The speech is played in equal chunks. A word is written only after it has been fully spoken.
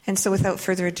And so without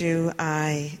further ado,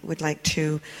 I would like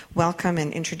to welcome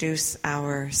and introduce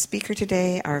our speaker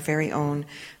today, our very own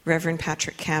Reverend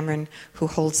Patrick Cameron, who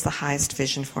holds the highest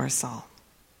vision for us all.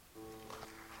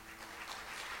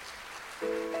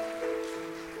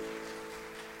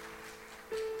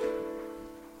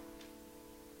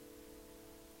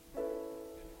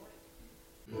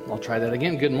 I'll try that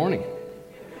again. Good morning.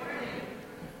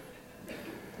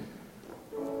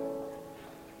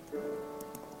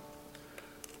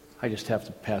 I just have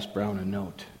to pass Brown a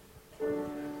note.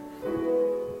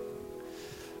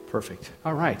 Perfect.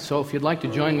 All right. So if you'd like to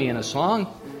join me in a song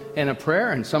and a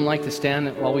prayer, and some like to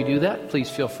stand while we do that, please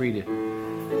feel free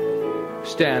to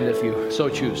stand if you so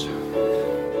choose.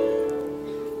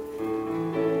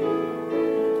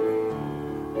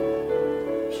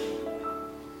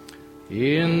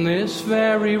 In this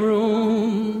very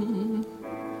room,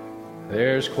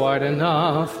 there's quite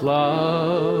enough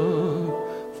love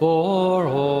for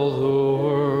all the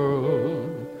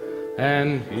world.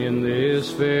 And in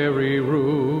this very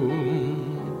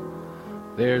room,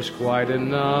 there's quite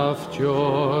enough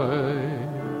joy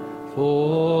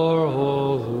for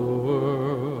all the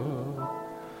world.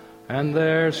 And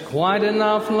there's quite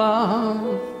enough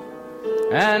love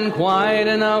and quite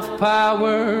enough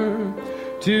power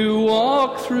to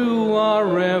walk through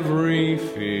our every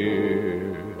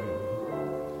fear.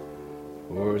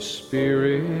 For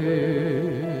Spirit,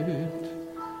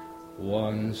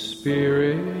 one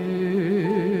Spirit,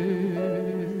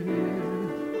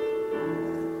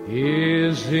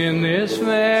 is in this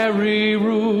very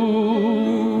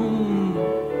room,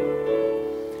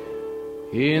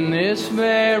 in this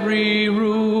very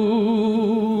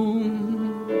room,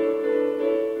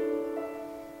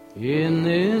 in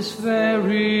this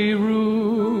very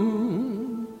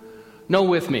room. Know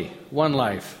with me, one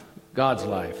life, God's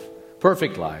life,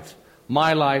 perfect life,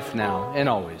 my life now and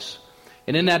always.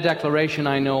 And in that declaration,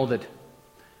 I know that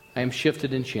I am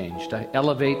shifted and changed. I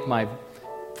elevate my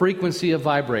frequency of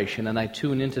vibration and I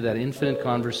tune into that infinite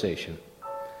conversation.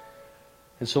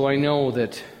 And so I know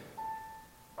that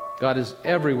God is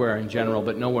everywhere in general,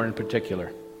 but nowhere in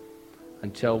particular,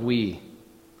 until we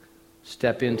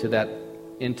step into that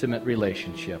intimate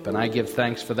relationship. And I give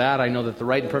thanks for that. I know that the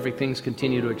right and perfect things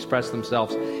continue to express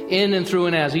themselves in and through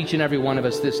and as each and every one of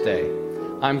us this day.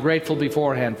 I'm grateful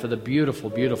beforehand for the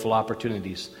beautiful, beautiful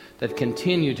opportunities that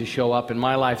continue to show up in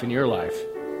my life and your life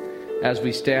as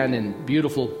we stand in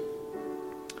beautiful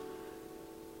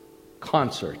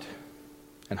concert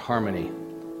and harmony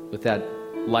with that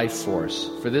life force.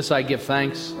 For this I give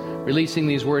thanks, releasing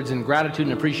these words in gratitude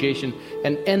and appreciation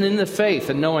and in the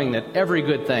faith and knowing that every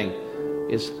good thing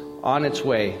is on its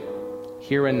way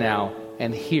here and now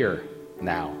and here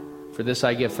now. For this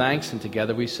I give thanks, and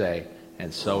together we say,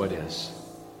 and so it is.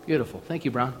 Beautiful. Thank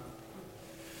you, Brown.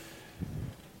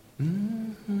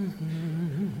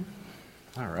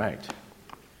 All right.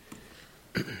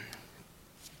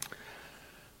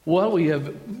 Well, we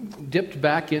have dipped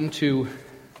back into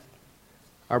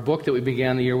our book that we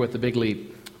began the year with, The Big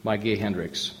Leap by Gay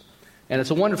Hendricks. And it's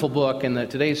a wonderful book, and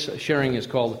today's sharing is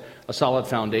called A Solid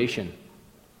Foundation,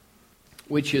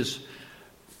 which is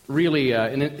really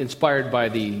inspired by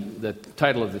the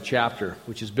title of the chapter,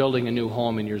 which is Building a New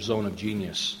Home in Your Zone of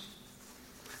Genius.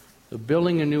 So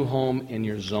building a new home in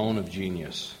your zone of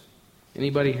genius.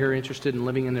 Anybody here interested in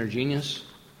living in their genius?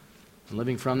 And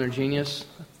living from their genius?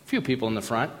 A few people in the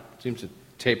front. Seems to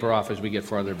taper off as we get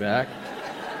farther back.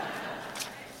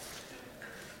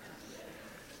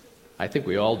 I think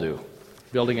we all do.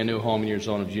 Building a new home in your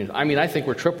zone of genius. I mean, I think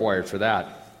we're tripwired for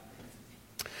that.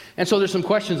 And so there's some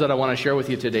questions that I want to share with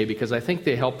you today because I think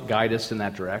they help guide us in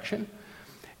that direction.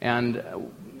 And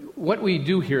what we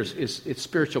do here is it's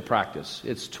spiritual practice.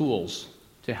 It's tools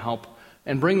to help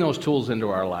and bring those tools into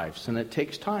our lives. And it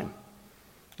takes time.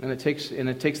 And it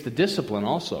takes the discipline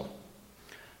also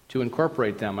to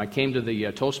incorporate them. I came to the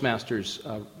Toastmasters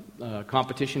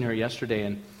competition here yesterday,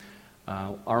 and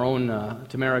our own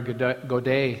Tamara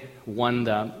Godet won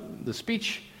the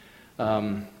speech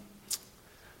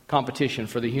competition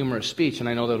for the humorous speech, and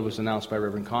I know that it was announced by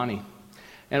Reverend Connie.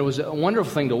 And it was a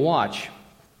wonderful thing to watch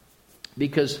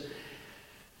because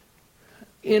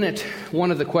in it,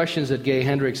 one of the questions that Gay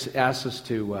Hendricks asks us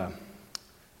to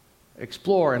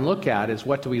explore and look at is,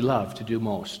 what do we love to do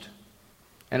most?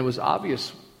 And it was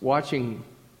obvious watching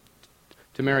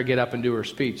Tamara get up and do her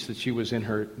speech that she was in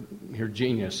her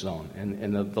genius zone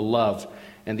and the love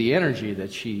and the energy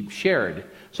that she shared.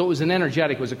 So it was an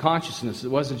energetic, it was a consciousness. It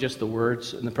wasn't just the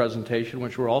words in the presentation,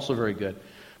 which were also very good,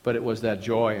 but it was that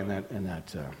joy and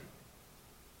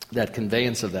that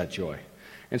conveyance of that joy.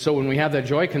 And so when we have that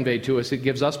joy conveyed to us, it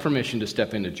gives us permission to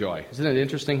step into joy. Isn't it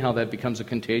interesting how that becomes a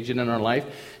contagion in our life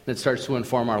and it starts to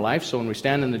inform our life? So when we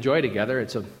stand in the joy together,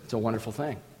 it's a wonderful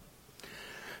thing.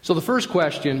 So the first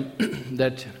question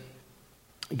that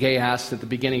Gay asks at the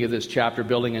beginning of this chapter,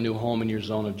 Building a New Home in Your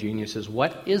Zone of Genius, is,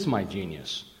 what is my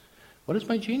genius? What is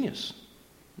my genius?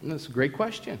 And that's a great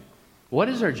question. What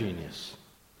is our genius?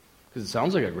 Because it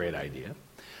sounds like a great idea.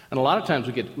 And a lot of times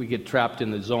we get trapped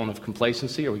in the zone of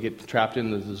complacency, or we get trapped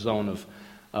in the zone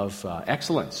of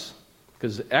excellence.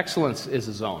 Because excellence is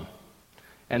a zone.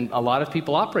 And a lot of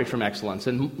people operate from excellence.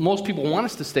 And most people want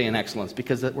us to stay in excellence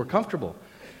because we're comfortable.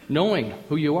 Knowing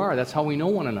who you are, that's how we know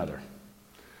one another.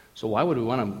 So why would we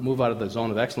want to move out of the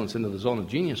zone of excellence into the zone of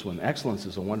genius when excellence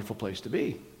is a wonderful place to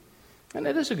be? And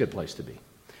it is a good place to be.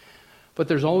 But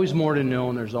there's always more to know,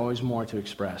 and there's always more to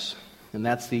express. And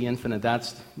that's the infinite.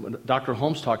 That's what Dr.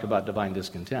 Holmes talked about, divine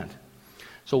discontent.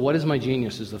 So what is my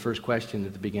genius is the first question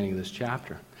at the beginning of this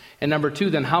chapter. And number two,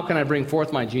 then, how can I bring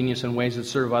forth my genius in ways that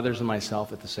serve others and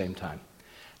myself at the same time?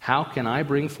 How can I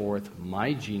bring forth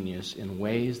my genius in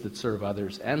ways that serve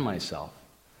others and myself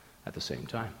at the same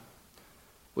time?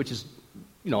 Which is,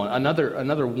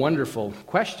 another wonderful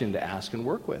question to ask and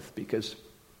work with, because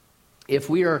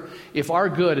if our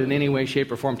good in any way,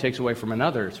 shape, or form takes away from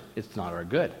another, it's not our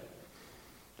good.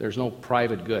 There's no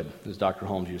private good, as Dr.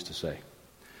 Holmes used to say.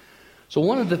 So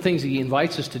one of the things he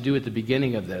invites us to do at the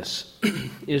beginning of this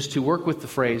is to work with the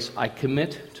phrase, I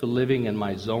commit to living in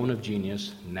my zone of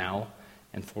genius now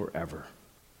and forever.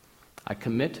 I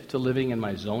commit to living in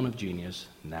my zone of genius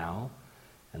now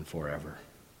and forever.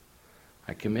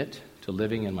 I commit to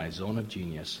living in my zone of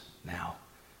genius now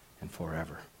and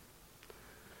forever.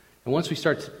 And once we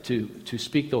start to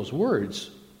speak those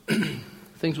words,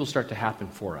 things will start to happen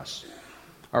for us.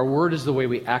 Our word is the way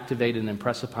we activate and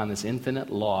impress upon this infinite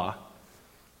law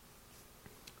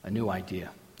a new idea.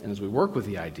 And as we work with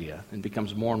the idea and it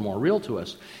becomes more and more real to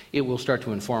us, it will start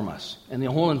to inform us. And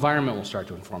the whole environment will start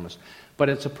to inform us. But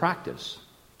it's a practice.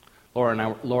 My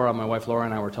wife Laura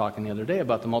and I were talking the other day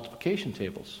about the multiplication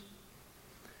tables.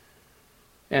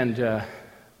 And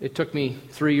it took me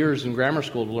 3 years in grammar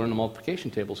school to learn the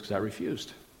multiplication tables because I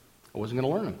refused. I wasn't going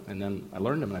to learn them. And then I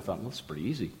learned them and I thought, well, this is pretty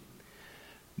easy.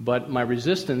 But my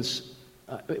resistance,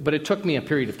 but it took me a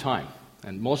period of time.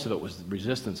 And most of it was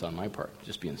resistance on my part,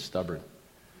 just being stubborn.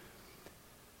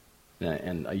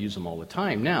 And I use them all the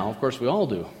time now. Of course, we all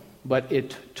do. But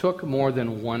it took more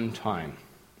than one time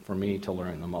for me to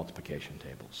learn the multiplication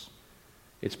tables.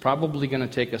 It's probably going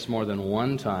to take us more than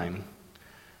one time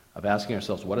of asking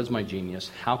ourselves, what is my genius?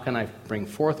 How can I bring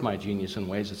forth my genius in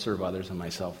ways that serve others and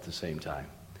myself at the same time?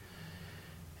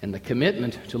 And the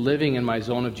commitment to living in my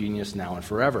zone of genius now and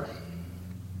forever.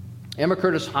 Emma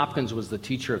Curtis Hopkins was the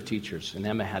teacher of teachers, and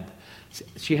Emma had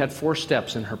 4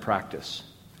 steps in her practice.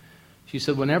 She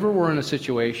said, whenever we're in a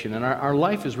situation, and our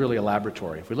life is really a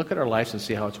laboratory. If we look at our lives and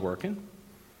see how it's working,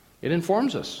 it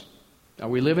informs us. Are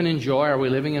we living in joy? Are we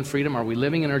living in freedom? Are we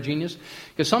living in our genius?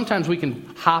 Because sometimes we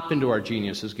can hop into our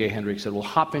genius, as Gay Hendricks said. We'll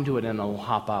hop into it and then we'll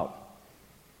hop out.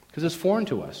 Because it's foreign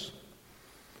to us.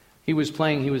 He was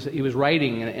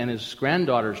writing, and his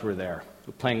granddaughters were there,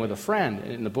 playing with a friend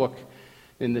in the book,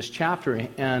 in this chapter.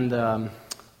 And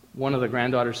one of the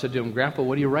granddaughters said to him, Grandpa,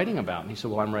 what are you writing about? And he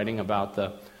said, well, I'm writing about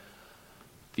the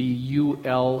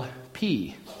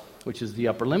ULP, which is the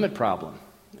upper limit problem.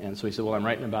 And so he said, well, I'm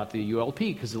writing about the ULP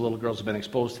because the little girls have been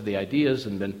exposed to the ideas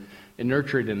and been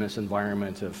nurtured in this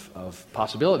environment of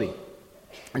possibility.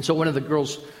 And so one of the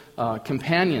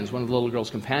little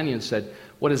girl's companions said,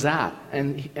 what is that?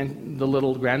 And the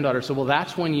little granddaughter said, well,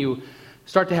 that's when you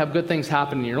start to have good things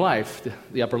happen in your life,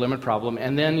 the upper limit problem,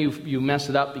 and then you mess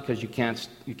it up because you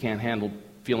can't handle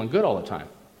feeling good all the time.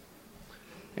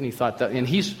 And he thought that, and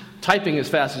he's typing as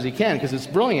fast as he can because it's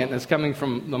brilliant and it's coming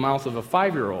from the mouth of a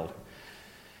 5-year-old.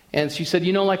 And she said,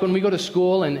 like when we go to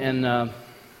school and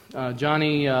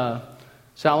Johnny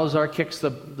Salazar kicks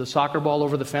the soccer ball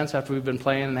over the fence after we've been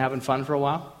playing and having fun for a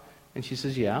while? And she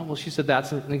says, yeah. Well, she said,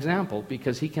 that's an example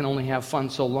because he can only have fun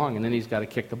so long and then he's got to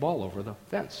kick the ball over the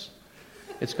fence.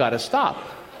 It's got to stop.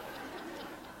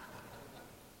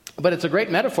 But it's a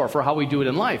great metaphor for how we do it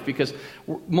in life because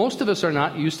most of us are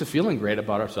not used to feeling great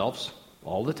about ourselves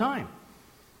all the time.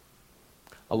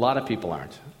 A lot of people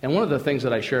aren't. And one of the things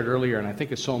that I shared earlier, and I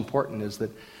think is so important, is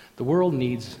that the world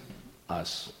needs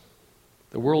us.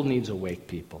 The world needs awake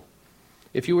people.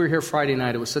 If you were here Friday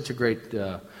night, it was such a great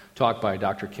talk by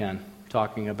Dr. Ken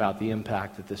talking about the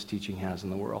impact that this teaching has in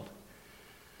the world.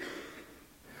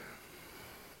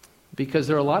 Because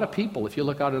there are a lot of people, if you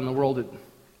look out in the world, that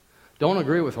don't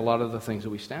agree with a lot of the things that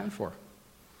we stand for.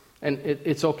 And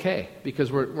it's okay, because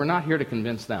we're not here to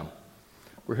convince them.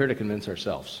 We're here to convince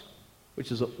ourselves, which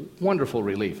is a wonderful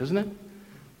relief, isn't it?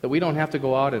 That we don't have to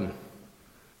go out and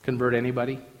convert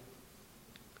anybody.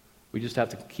 We just have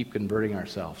to keep converting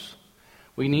ourselves.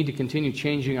 We need to continue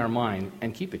changing our mind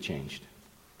and keep it changed.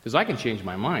 Because I can change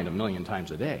my mind 1,000,000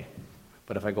 times a day.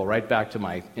 But if I go right back to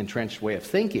my entrenched way of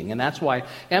thinking, and that's why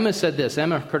Emma said this,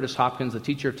 Emma Curtis Hopkins, the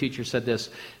teacher of teachers, said this,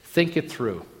 think it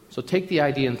through. So take the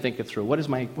idea and think it through. What is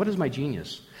my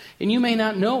genius? And you may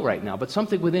not know right now, but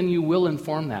something within you will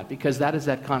inform that, because that is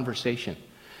that conversation.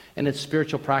 And it's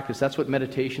spiritual practice. That's what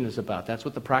meditation is about. That's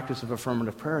what the practice of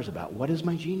affirmative prayer is about. What is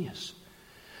my genius?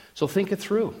 So think it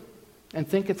through. And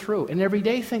think it through. And every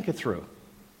day think it through.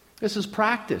 This is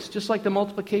practice, just like the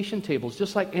multiplication tables,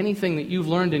 just like anything that you've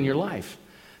learned in your life.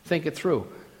 Think it through.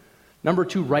 Number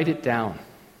 2, write it down.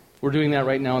 We're doing that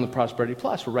right now in the Prosperity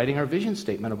Plus. We're writing our vision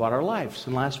statement about our lives.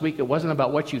 And last week, it wasn't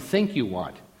about what you think you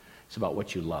want. It's about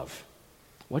what you love.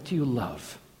 What do you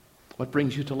love? What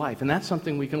brings you to life? And that's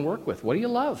something we can work with. What do you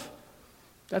love?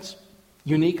 That's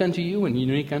unique unto you and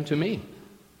unique unto me.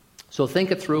 So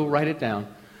think it through, write it down.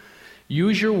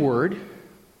 Use your word.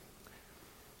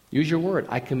 Use your word.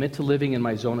 I commit to living in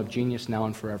my zone of genius now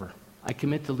and forever. I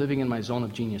commit to living in my zone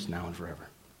of genius now and forever.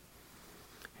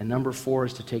 And number 4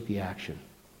 is to take the action.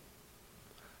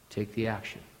 Take the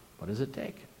action. What does it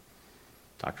take?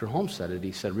 Dr. Holmes said it.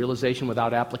 He said, realization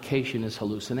without application is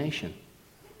hallucination.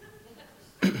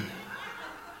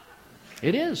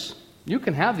 It is. You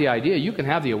can have the idea, you can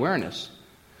have the awareness,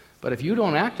 but if you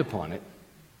don't act upon it,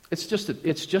 it's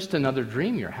just another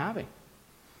dream you're having.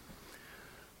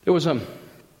 There was a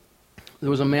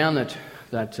man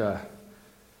that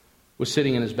was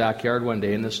sitting in his backyard one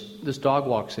day, and this dog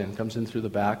walks in, comes in through the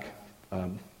back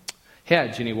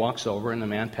hedge, and he walks over, and the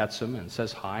man pets him and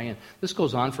says hi, and this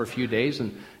goes on for a few days,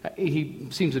 and he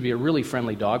seems to be a really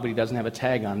friendly dog, but he doesn't have a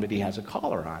tag on, but he has a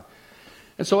collar on.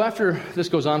 And so after this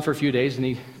goes on for a few days, and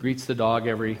he greets the dog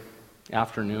every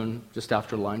afternoon, just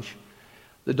after lunch,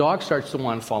 the dog starts to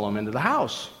want to follow him into the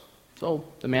house. So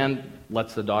the man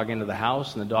lets the dog into the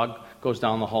house, and the dog goes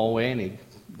down the hallway, and he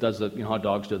does how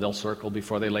dogs do. They'll circle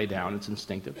before they lay down. It's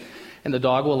instinctive. And the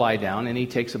dog will lie down, and he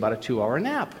takes about a 2-hour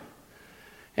nap.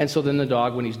 And so then the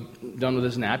dog, when he's done with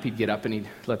his nap, he'd get up and he'd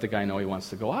let the guy know he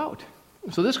wants to go out.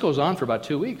 So this goes on for about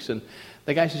 2 weeks, and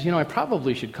the guy says, I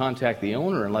probably should contact the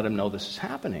owner and let him know this is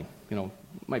happening.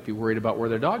 Might be worried about where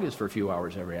their dog is for a few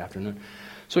hours every afternoon.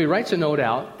 So he writes a note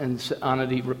out, and on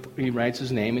it he writes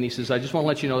his name, and he says, I just want to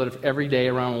let you know that if every day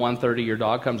around 1:30 your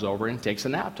dog comes over and takes a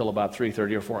nap till about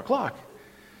 3:30 or 4 o'clock.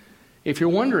 If you're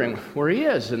wondering where he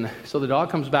is, and so the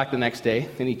dog comes back the next day,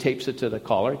 and he tapes it to the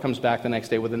collar. He comes back the next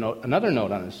day with another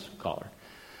note on his collar.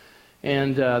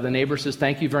 And the neighbor says,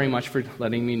 thank you very much for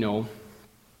letting me know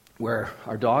where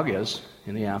our dog is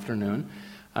in the afternoon.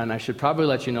 And I should probably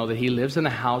let you know that he lives in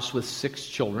a house with 6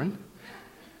 children,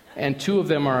 and 2 of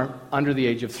them are under the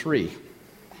age of 3.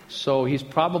 So he's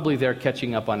probably there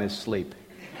catching up on his sleep.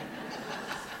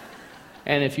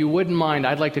 And if you wouldn't mind,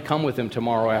 I'd like to come with him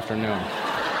tomorrow afternoon.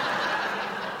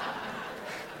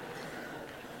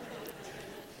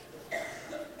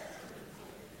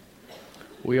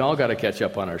 We all got to catch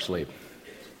up on our sleep.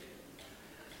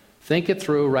 Think it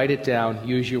through, write it down,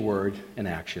 use your word, and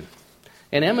action.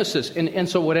 And Emma says, and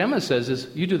so what Emma says is,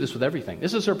 you do this with everything.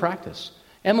 This is her practice.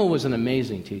 Emma was an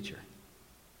amazing teacher.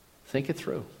 Think it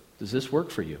through. Does this work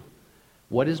for you?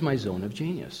 What is my zone of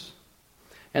genius?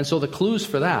 And so the clues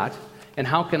for that, and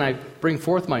how can I bring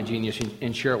forth my genius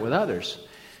and share it with others,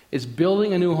 is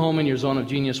building a new home in your zone of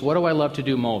genius. What do I love to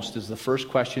do most is the first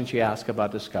question she asks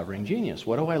about discovering genius.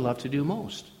 What do I love to do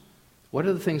most? What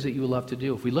are the things that you love to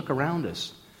do? If we look around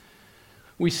us,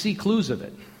 we see clues of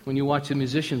it when you watch the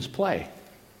musicians play.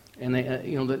 And they,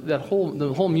 the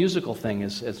whole musical thing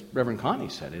is, as Reverend Connie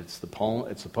said, it's the poem,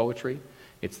 it's the poetry,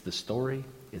 it's the story,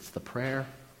 it's the prayer.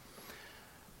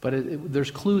 But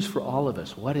there's clues for all of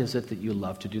us. What is it that you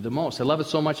love to do the most? I love it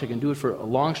so much I can do it for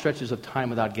long stretches of time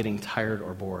without getting tired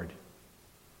or bored.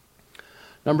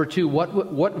 Number 2,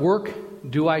 what work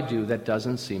do I do that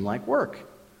doesn't seem like work?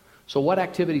 So what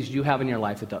activities do you have in your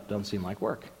life that don't seem like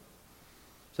work?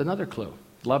 It's another clue.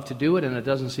 Love to do it, and it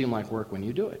doesn't seem like work when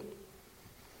you do it.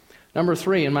 Number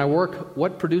 3, in my work,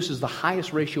 what produces the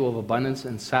highest ratio of abundance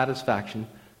and satisfaction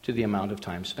to the amount of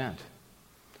time spent?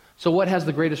 So what has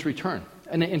the greatest return?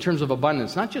 And in terms of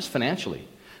abundance, not just financially,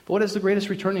 but what has the greatest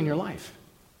return in your life?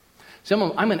 See,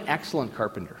 I'm an excellent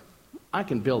carpenter. I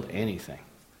can build anything.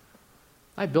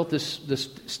 I built this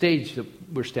stage that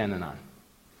we're standing on.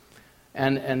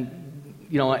 And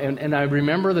I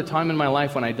remember the time in my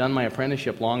life when I'd done my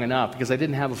apprenticeship long enough, because I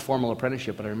didn't have a formal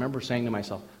apprenticeship, but I remember saying to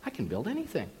myself, I can build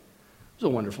anything. It was a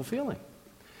wonderful feeling.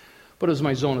 But it was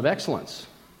my zone of excellence.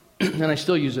 And I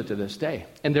still use it to this day.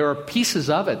 And there are pieces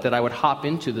of it that I would hop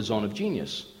into the zone of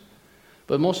genius.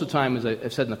 But most of the time, as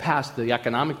I've said in the past, the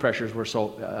economic pressures were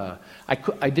so...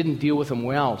 I didn't deal with them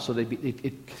well, so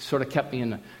it sort of kept me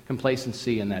in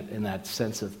complacency and that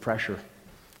sense of pressure.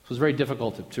 So it was very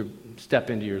difficult to step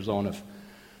into your zone of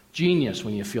genius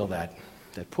when you feel that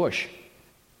push.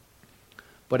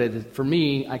 But for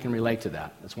me, I can relate to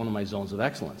that. It's one of my zones of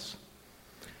excellence.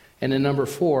 And then number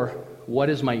 4, what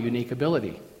is my unique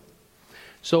ability?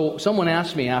 So someone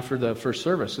asked me after the first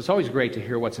service, it's always great to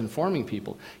hear what's informing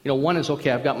people. One is, okay,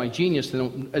 I've got my genius,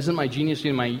 then isn't my genius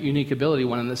and my unique ability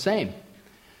one and the same?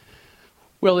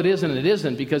 Well, it is and it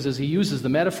isn't, because as he uses the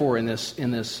metaphor in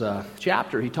this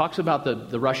chapter, he talks about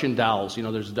the Russian dowels.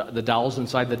 There's the dowels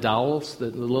inside the dowels,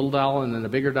 the little dowel and then the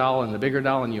bigger dowel and the bigger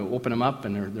dowel, and you open them up,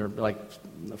 and they're like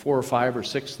 4 or 5 or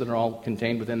 6 that are all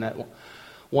contained within that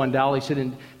one dowel. He said,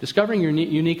 in discovering your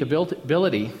unique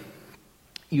ability,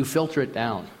 you filter it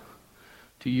down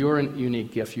to your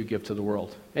unique gift you give to the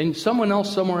world. And someone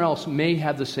else somewhere else may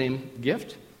have the same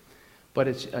gift, but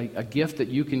it's a gift that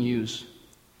you can use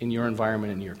in your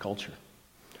environment and your culture.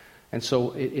 And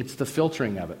so it's the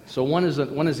filtering of it. So one is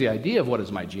the idea of what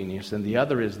is my genius, and the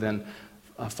other is then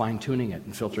fine-tuning it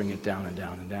and filtering it down and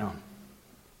down and down.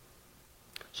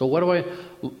 So what do I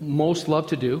most love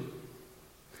to do?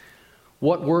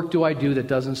 What work do I do that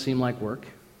doesn't seem like work?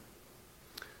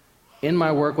 In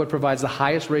my work, what provides the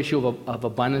highest ratio of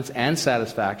abundance and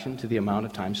satisfaction to the amount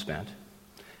of time spent?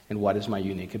 And what is my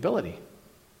unique ability?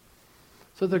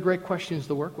 So they're great questions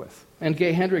to work with. And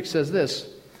Gay Hendricks says this: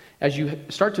 as you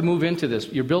start to move into this,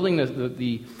 you're building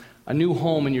a new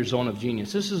home in your zone of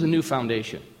genius. This is a new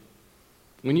foundation.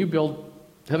 When you build,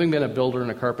 having been a builder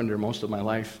and a carpenter most of my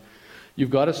life,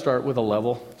 you've got to start with a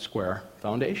level, square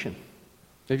foundation.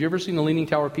 Have you ever seen the Leaning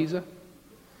Tower of Pisa?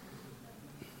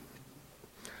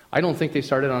 I don't think they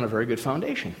started on a very good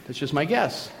foundation. That's just my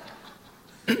guess.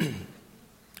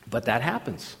 But that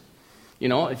happens.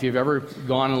 If you've ever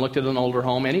gone and looked at an older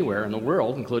home anywhere in the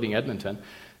world, including Edmonton,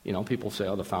 people say,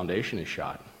 oh, the foundation is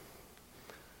shot.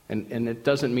 And it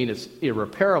doesn't mean it's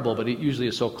irreparable, but it usually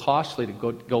is so costly to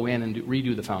go in and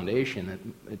redo the foundation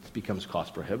that it becomes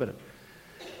cost prohibitive.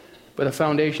 But a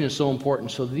foundation is so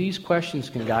important, so these questions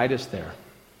can guide us there.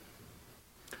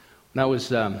 When I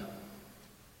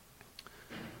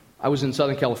was in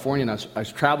Southern California, and I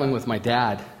was traveling with my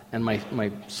dad, and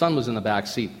my son was in the back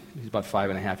seat. He's about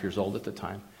 5.5 years old at the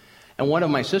time. And one of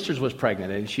my sisters was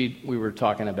pregnant, and we were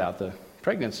talking about the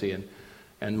pregnancy,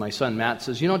 and my son Matt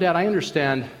says, Dad, I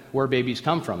understand where babies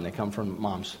come from. They come from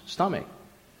mom's stomach.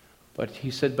 But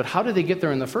he said, but how did they get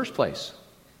there in the first place?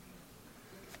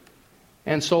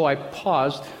 And so I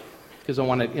paused, because I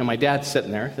wanted, my dad's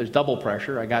sitting there. There's double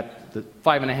pressure. I got the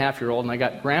 5.5-year-old, and I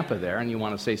got Grandpa there, and you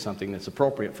want to say something that's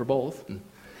appropriate for both. And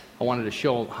I wanted to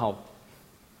show how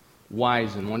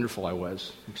wise and wonderful I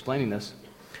was explaining this.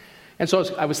 And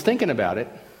so I was thinking about it,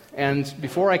 and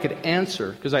before I could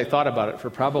answer, because I thought about it for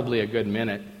probably a good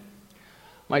minute,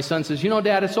 my son says,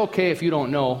 Dad, it's okay if you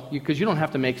don't know, because you don't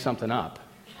have to make something up.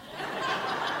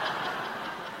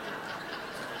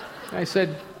 I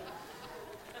said,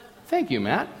 thank you,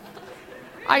 Matt.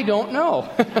 I don't know.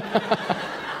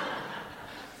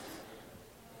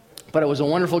 But it was a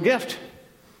wonderful gift.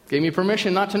 Gave me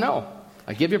permission not to know.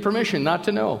 I give you permission not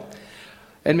to know.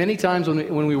 And many times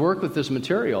when we work with this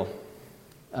material,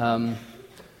 and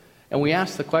we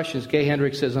ask the questions, Gay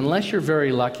Hendricks says, unless you're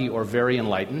very lucky or very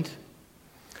enlightened,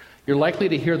 you're likely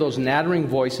to hear those nattering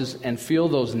voices and feel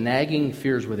those nagging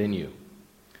fears within you.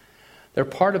 They're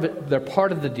part of it. They're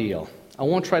part of the deal. I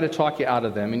won't try to talk you out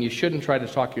of them, and you shouldn't try to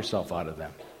talk yourself out of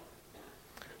them.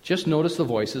 Just notice the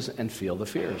voices and feel the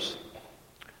fears.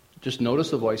 Just notice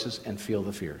the voices and feel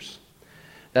the fears.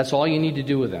 That's all you need to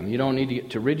do with them. You don't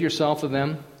need to rid yourself of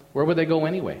them. Where would they go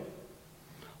anyway?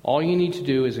 All you need to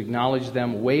do is acknowledge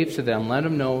them, wave to them, let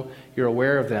them know you're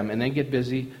aware of them, and then get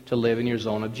busy to live in your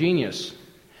zone of genius.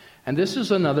 And this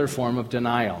is another form of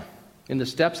denial. In the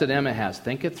steps that Emma has,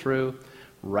 think it through,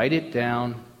 write it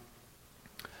down,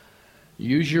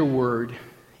 use your word.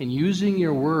 In using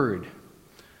your word,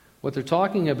 what they're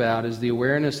talking about is the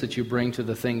awareness that you bring to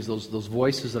the things, those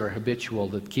voices that are habitual,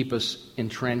 that keep us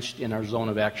entrenched in our zone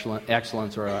of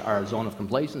excellence or our zone of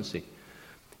complacency.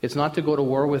 It's not to go to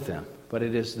war with them, but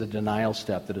it is the denial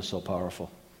step that is so powerful.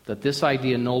 That this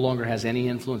idea no longer has any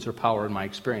influence or power in my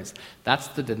experience. That's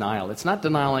the denial. It's not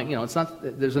denying, it's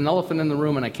not, there's an elephant in the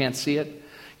room and I can't see it.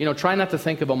 Try not to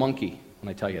think of a monkey when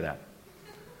I tell you that.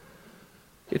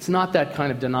 It's not that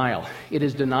kind of denial. It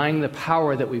is denying the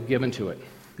power that we've given to it.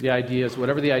 The idea is,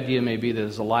 whatever the idea may be that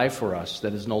is alive for us,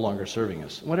 that is no longer serving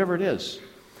us, whatever it is.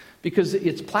 Because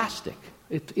it's plastic.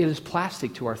 It is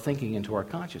plastic to our thinking and to our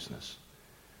consciousness.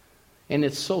 And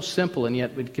it's so simple, and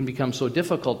yet it can become so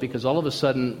difficult because all of a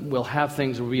sudden we'll have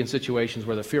things, we'll be in situations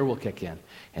where the fear will kick in,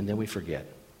 and then we forget.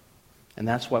 And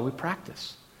that's why we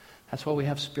practice. That's why we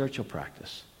have spiritual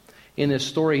practice. In this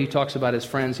story, he talks about his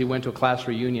friends. He went to a class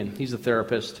reunion. He's a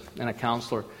therapist and a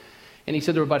counselor. And he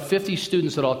said there were about 50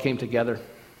 students that all came together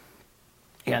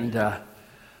and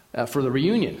for the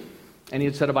reunion. And he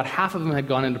had said about half of them had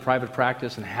gone into private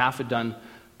practice and half had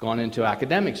gone into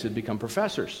academics, had become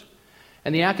professors.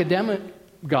 And the academic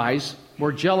guys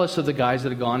were jealous of the guys that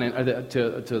had gone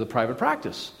to the private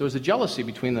practice. There was a jealousy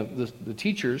between the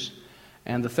teachers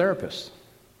and the therapists,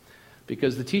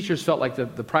 because the teachers felt like the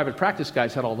private practice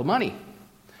guys had all the money.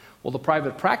 Well, the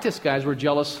private practice guys were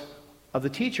jealous of the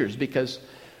teachers because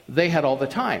they had all the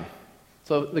time.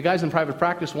 So the guys in private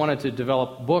practice wanted to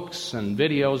develop books and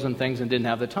videos and things and didn't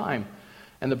have the time.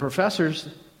 And the professors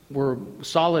were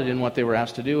solid in what they were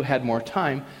asked to do, had more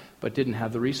time, but didn't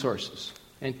have the resources.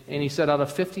 And he said out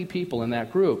of 50 people in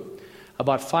that group,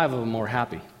 about 5 of them were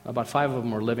happy. About 5 of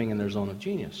them were living in their zone of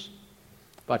genius.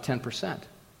 About 10%.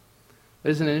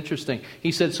 Isn't it interesting?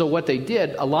 He said, so what they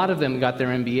did, a lot of them got their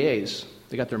MBAs.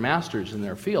 They got their masters in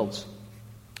their fields.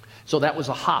 So that was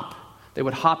a hop. They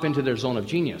would hop into their zone of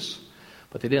genius.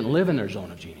 But they didn't live in their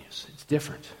zone of genius. It's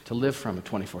different to live from it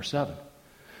 24/7.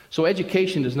 So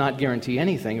education does not guarantee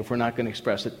anything if we're not going to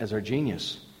express it as our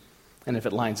genius. And if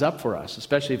it lines up for us,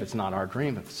 especially if it's not our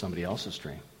dream, if it's somebody else's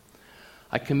dream.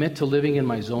 I commit to living in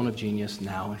my zone of genius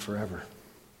now and forever.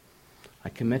 I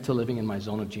commit to living in my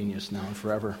zone of genius now and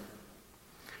forever.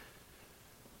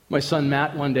 My son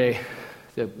Matt, one day,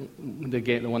 the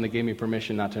one that gave me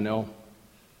permission not to know,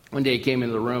 one day he came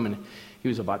into the room and he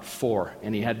was about 4,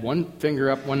 and he had one finger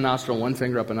up one nostril, one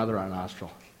finger up another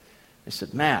nostril. I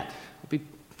said, Matt,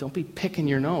 don't be picking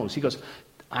your nose. He goes,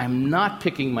 I'm not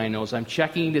picking my nose. I'm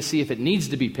checking to see if it needs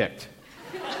to be picked.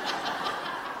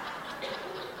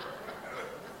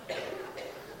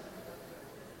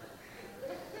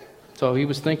 So he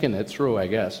was thinking it through, I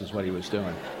guess, is what he was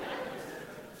doing.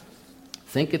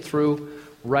 Think it through,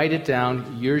 write it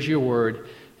down, use your word,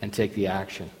 and take the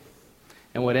action.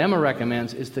 And what Emma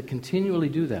recommends is to continually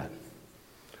do that.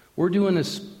 We're doing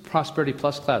this Prosperity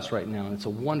Plus class right now, and it's a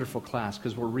wonderful class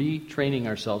because we're retraining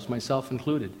ourselves, myself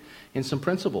included, in some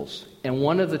principles. And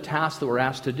one of the tasks that we're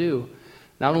asked to do,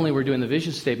 not only we're doing the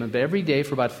vision statement, but every day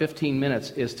for about 15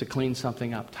 minutes is to clean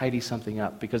something up, tidy something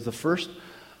up, because the first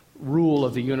rule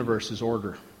of the universe is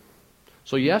order.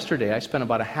 So yesterday I spent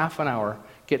about a half an hour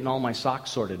getting all my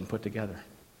socks sorted and put together.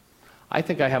 I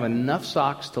think I have enough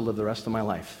socks to live the rest of my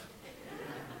life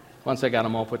once I got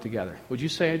them all put together. Would you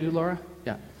say I do, Laura?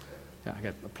 Yeah. Yeah,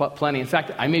 I got plenty. In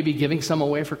fact, I may be giving some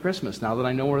away for Christmas now that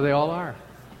I know where they all are.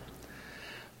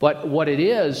 But what it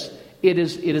is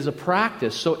a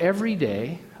practice. So every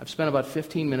day, I've spent about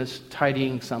 15 minutes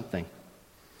tidying something.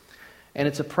 And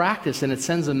it's a practice, and it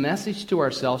sends a message to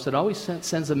ourselves. It always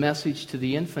sends a message to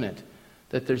the infinite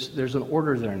that there's an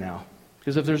order there now.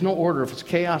 Because if there's no order, if it's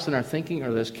chaos in our thinking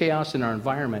or there's chaos in our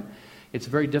environment, it's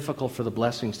very difficult for the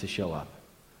blessings to show up.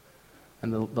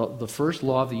 And the first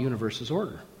law of the universe is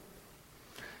order.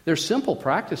 There's simple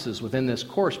practices within this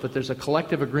course, but there's a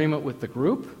collective agreement with the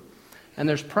group, and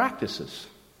there's practices.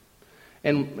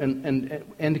 And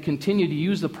to continue to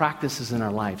use the practices in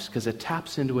our lives, because it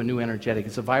taps into a new energetic.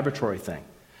 It's a vibratory thing.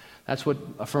 That's what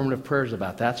affirmative prayer is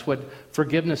about. That's what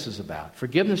forgiveness is about.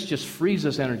 Forgiveness just frees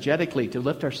us energetically to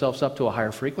lift ourselves up to a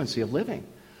higher frequency of living,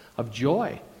 of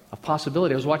joy, of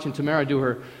possibility. I was watching Tamara do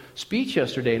her speech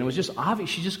yesterday, and it was just obvious.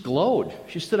 She just glowed.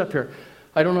 She stood up here.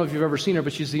 I don't know if you've ever seen her,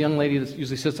 but she's the young lady that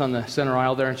usually sits on the center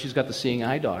aisle there, and she's got the seeing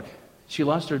eye dog. She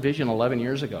lost her vision 11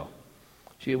 years ago.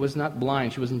 She was not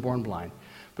blind. She wasn't born blind.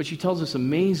 But she tells this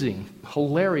amazing,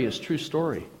 hilarious, true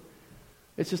story.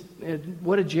 It's just,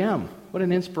 what a gem. What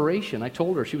an inspiration. I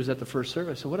told her, she was at the first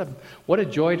service, I said, what a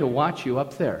joy to watch you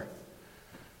up there.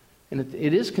 And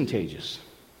it is contagious.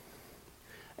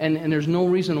 And there's no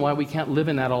reason why we can't live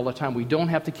in that all the time. We don't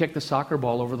have to kick the soccer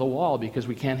ball over the wall because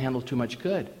we can't handle too much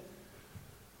good.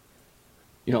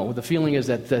 You know, the feeling is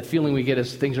that feeling we get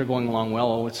as things are going along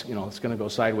well, it's going to go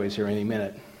sideways here any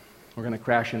minute. We're going to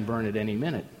crash and burn at any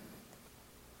minute.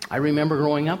 I remember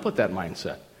growing up with that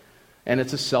mindset. And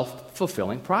it's a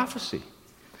self-fulfilling prophecy.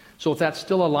 So if that's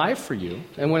still alive for you,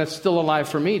 and when it's still alive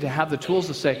for me, to have the tools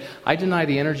to say, I deny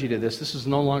the energy to this, this is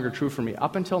no longer true for me,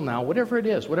 up until now, whatever it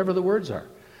is, whatever the words are,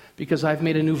 because I've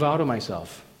made a new vow to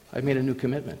myself. I've made a new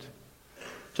commitment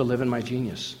to live in my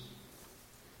genius.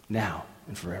 Now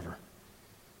and forever.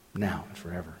 Now and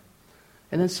forever.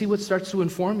 And then see what starts to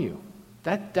inform you.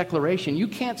 That declaration, you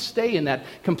can't stay in that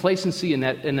complacency, in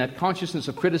that consciousness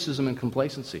of criticism and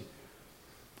complacency.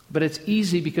 But it's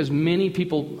easy because many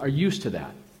people are used to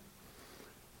that.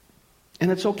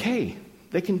 And it's okay.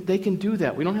 They can do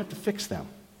that. We don't have to fix them.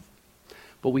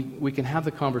 But we can have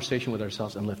the conversation with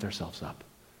ourselves and lift ourselves up.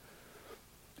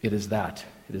 It is that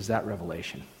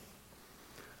revelation.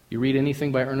 You read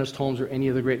anything by Ernest Holmes or any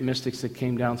of the great mystics that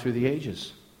came down through the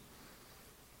ages.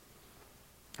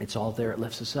 It's all there. It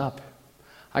lifts us up.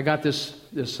 I got this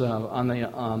on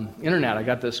the internet. I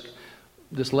got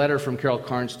this letter from Carol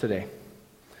Carnes today.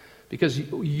 Because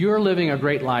you're living a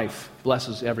great life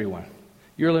blesses everyone.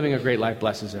 You're living a great life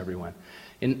blesses everyone.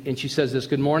 And she says this,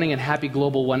 "Good morning and happy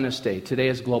Global Oneness Day. Today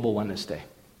is Global Oneness Day."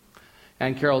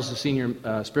 And Carol's the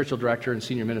senior spiritual director and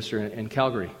senior minister in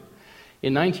Calgary.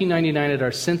 In 1999, at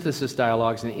our synthesis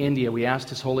dialogues in India, we asked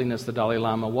His Holiness the Dalai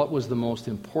Lama what was the most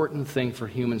important thing for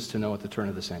humans to know at the turn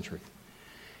of the century.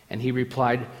 And he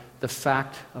replied, "The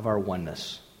fact of our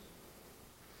oneness."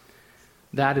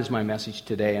 That is my message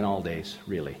today and all days,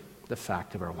 really. The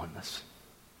fact of our oneness.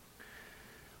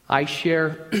 I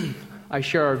share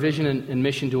our vision and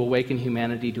mission to awaken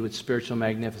humanity to its spiritual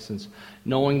magnificence,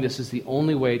 knowing this is the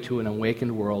only way to an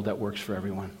awakened world that works for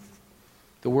everyone.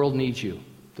 The world needs you.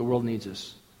 The world needs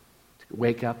us to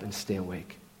wake up and stay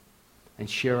awake and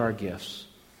share our gifts.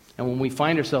 And when we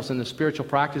find ourselves in the spiritual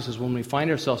practices, when we find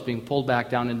ourselves being pulled back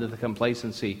down into the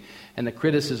complacency and the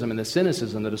criticism and the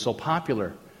cynicism that is so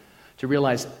popular, to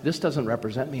realize this doesn't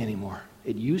represent me anymore.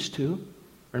 It used to,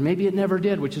 or maybe it never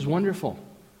did, which is wonderful.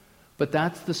 But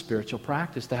that's the spiritual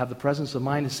practice, to have the presence of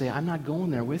mind to say, I'm not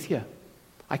going there with you.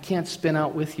 I can't spin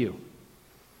out with you.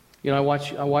 You know,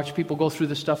 I watch people go through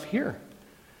this stuff here.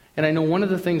 And I know one of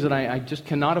the things that I just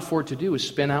cannot afford to do is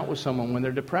spin out with someone when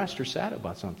they're depressed or sad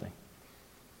about something.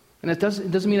 And it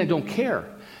doesn't mean I don't care.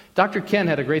 Dr. Ken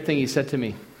had a great thing he said to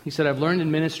me. He said, I've learned in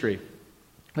ministry.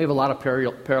 We have a lot of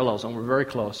parallels, and we're very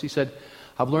close. He said,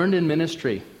 I've learned in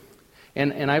ministry,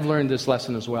 and I've learned this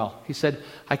lesson as well. He said,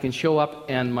 I can show up,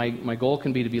 and my goal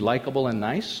can be to be likable and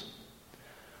nice,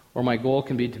 or my goal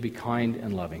can be to be kind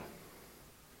and loving.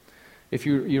 If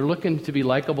you're looking to be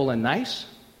likable and nice,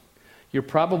 you're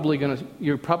probably going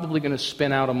to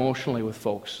spin out emotionally with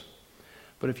folks.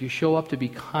 But if you show up to be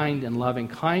kind and loving,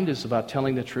 kind is about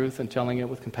telling the truth and telling it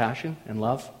with compassion and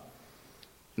love.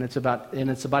 And it's about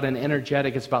an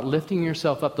energetic, it's about lifting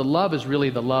yourself up. The love is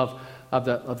really the love of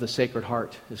the Sacred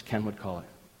Heart, as Ken would call it.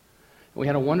 And we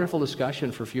had a wonderful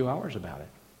discussion for a few hours about it.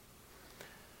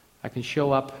 I can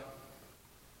show up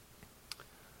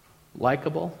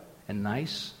likable and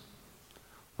nice,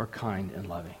 or kind and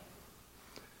loving.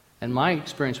 And my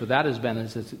experience with that has been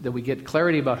is that we get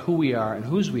clarity about who we are and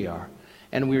whose we are,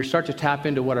 and we start to tap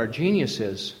into what our genius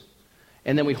is,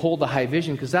 and then we hold the high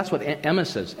vision, because that's what Emma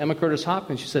says. Emma Curtis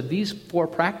Hopkins, she said, these 4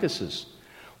 practices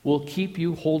will keep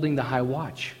you holding the high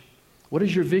watch. What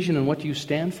is your vision and what do you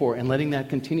stand for, and letting that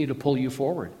continue to pull you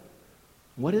forward?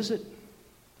 What is it?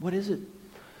 What is it?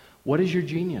 What is your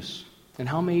genius? And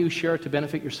how may you share it to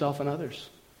benefit yourself and others?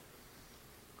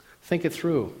 Think it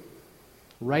through.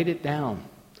 Write it down.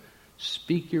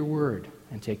 Speak your word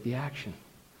and take the action.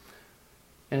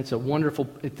 And this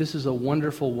is a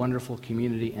wonderful, wonderful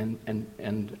community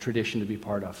and tradition to be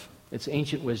part of. It's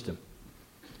ancient wisdom.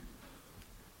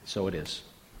 So it is.